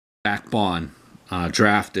Baun,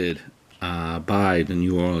 drafted by the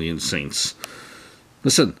New Orleans Saints.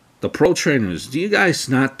 Listen, the pro trainers, do you guys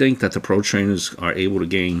not think that the pro trainers are able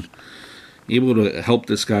to help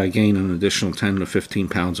this guy gain an additional 10 to 15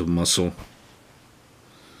 pounds of muscle?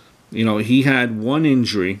 You know, he had one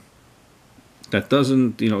injury that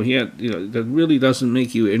doesn't, that really doesn't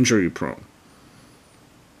make you injury prone.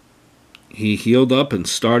 He healed up and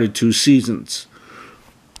started 2 seasons.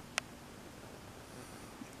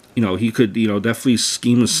 You know, he could, definitely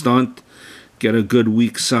scheme a stunt, get a good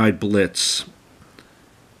weak side blitz.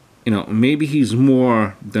 You know, maybe he's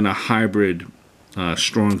more than a hybrid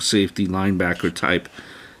strong safety linebacker type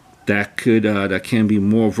that can be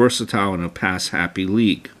more versatile in a pass happy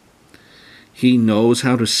league. He knows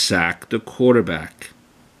how to sack the quarterback.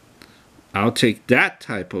 I'll take that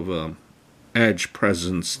type of edge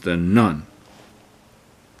presence than none.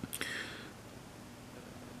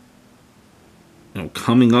 You know,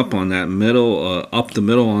 coming up on that middle, up the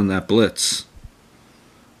middle on that blitz.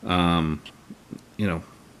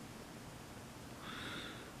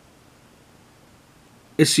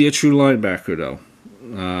 Is he a true linebacker, though?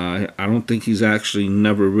 I don't think he's actually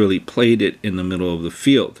never really played it in the middle of the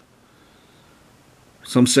field.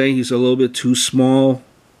 Some say he's a little bit too small.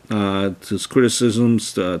 His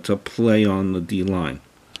criticisms to play on the D-line.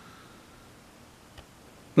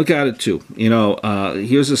 Look at it, too.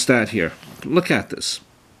 Here's a stat here. Look at this.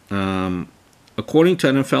 According to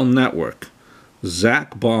NFL Network,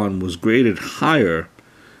 Zach Baun was graded higher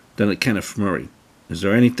than Kenneth Murray. Is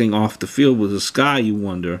there anything off the field with this guy, you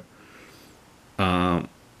wonder?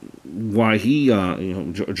 Why he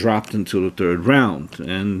dropped into the 3rd round.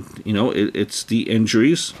 And it's the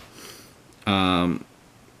injuries,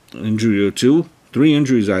 injury or 2, 3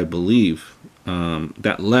 injuries, I believe.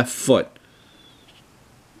 That left foot,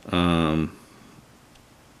 and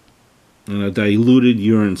a diluted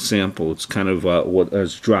urine sample. It's kind of what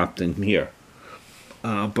has dropped in here.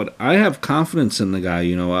 But I have confidence in the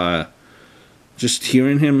guy. Just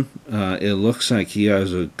hearing him, it looks like he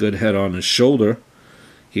has a good head on his shoulder.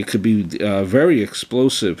 He could be very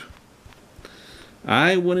explosive.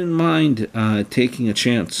 I wouldn't mind taking a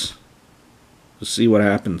chance to see what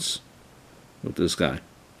happens with this guy.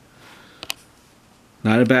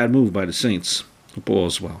 Not a bad move by the Saints. Hope all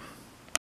is well.